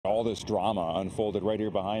All this drama unfolded right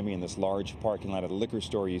here behind me in this large parking lot at a liquor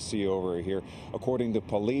store you see over here. According to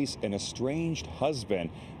police, an estranged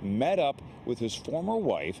husband met up with his former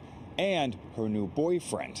wife and her new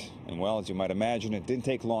boyfriend. And well, as you might imagine, it didn't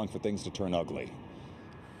take long for things to turn ugly.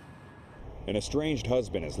 An estranged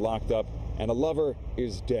husband is locked up and a lover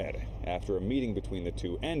is dead after a meeting between the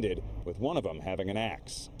two ended with one of them having an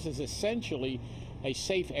axe. This is essentially a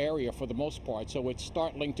safe area for the most part, so it's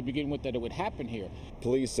startling to begin with that it would happen here.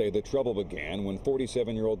 Police say the trouble began when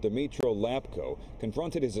 47-year-old Dmitro Lapko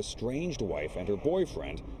confronted his estranged wife and her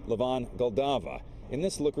boyfriend, Levan Goldava, in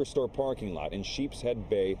this liquor store parking lot in Sheepshead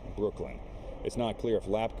Bay, Brooklyn. It's not clear if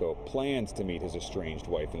Lapko plans to meet his estranged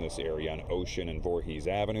wife in this area on Ocean and Voorhees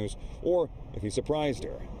Avenues, or if he surprised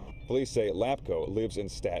her. Police say Lapko lives in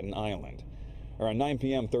Staten Island. Around 9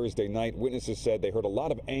 p.m. Thursday night, witnesses said they heard a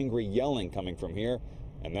lot of angry yelling coming from here,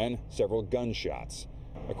 and then several gunshots.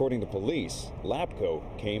 According to police, Lapko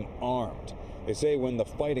came armed. They say when the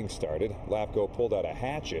fighting started, Lapko pulled out a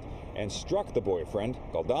hatchet and struck the boyfriend,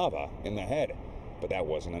 Goldava, in the head. But that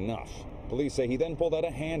wasn't enough. Police say he then pulled out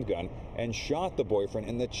a handgun and shot the boyfriend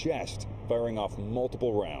in the chest, firing off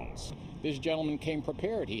multiple rounds. This gentleman came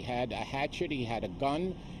prepared. He had a hatchet, he had a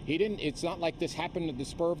gun. It's not like this happened at the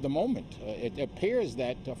spur of the moment. It appears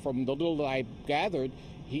that from the little that I gathered,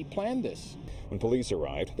 he planned this. When police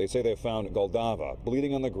arrived, they say they found Goldava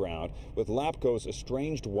bleeding on the ground with Lapko's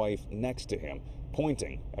estranged wife next to him,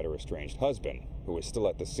 pointing at her estranged husband, who was still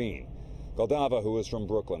at the scene. Goldava, who was from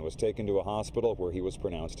Brooklyn, was taken to a hospital where he was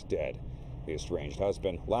pronounced dead. The estranged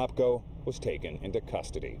husband, Lapko, was taken into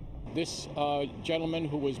custody. This gentleman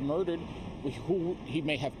who was murdered, he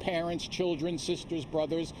may have parents, children, sisters,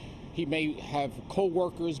 brothers, he may have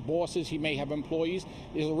co-workers, bosses, he may have employees.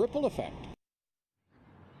 There's a ripple effect.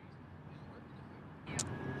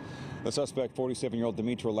 The suspect, 47-year-old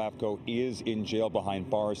Dmitro Lapko, is in jail behind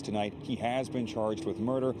bars tonight. He has been charged with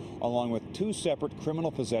murder, along with two separate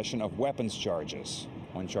criminal possession of weapons charges.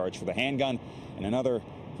 One charge for the handgun and another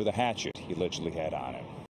for the hatchet he allegedly had on him.